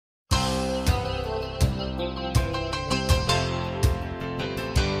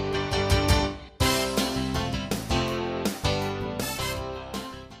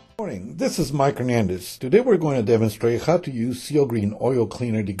This is Mike Hernandez. Today we're going to demonstrate how to use SealGreen Oil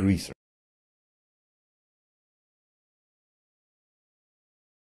Cleaner Degreaser.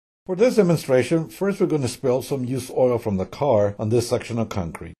 For this demonstration, first we're going to spill some used oil from the car on this section of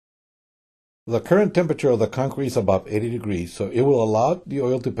concrete. The current temperature of the concrete is about 80 degrees, so it will allow the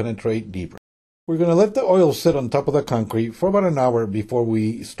oil to penetrate deeper. We're going to let the oil sit on top of the concrete for about an hour before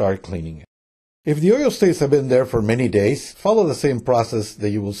we start cleaning it. If the oil stains have been there for many days, follow the same process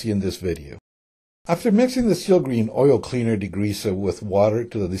that you will see in this video. After mixing the SealGreen Oil Cleaner Degreaser with water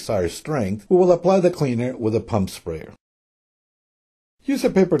to the desired strength, we will apply the cleaner with a pump sprayer. Use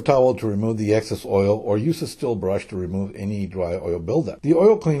a paper towel to remove the excess oil or use a steel brush to remove any dry oil buildup. The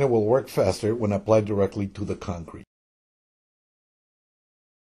oil cleaner will work faster when applied directly to the concrete.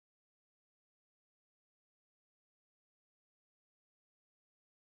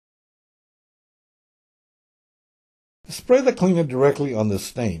 Spray the cleaner directly on the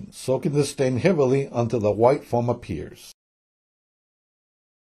stain, soaking the stain heavily until the white foam appears.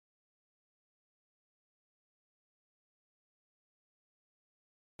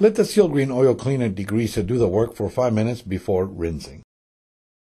 Let the SealGreen Oil Cleaner Degreaser do the work for 5 minutes before rinsing.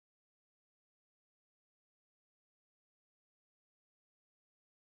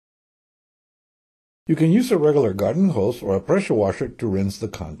 You can use a regular garden hose or a pressure washer to rinse the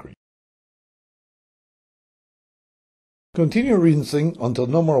concrete. Continue rinsing until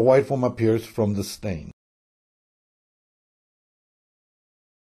no more white foam appears from the stain.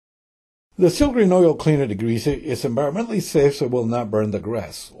 The SealGreen Oil Cleaner Degreaser is environmentally safe, so it will not burn the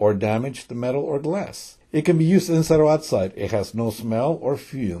grass or damage the metal or glass. It can be used inside or outside. It has no smell or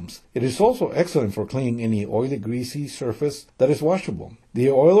fumes. It is also excellent for cleaning any oily, greasy surface that is washable. The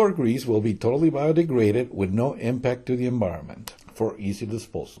oil or grease will be totally biodegraded with no impact to the environment for easy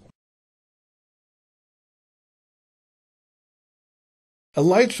disposal. A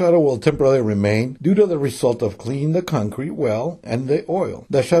light shadow will temporarily remain due to the result of cleaning the concrete well and the oil.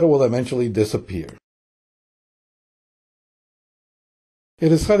 The shadow will eventually disappear.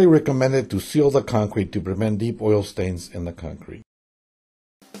 It is highly recommended to seal the concrete to prevent deep oil stains in the concrete.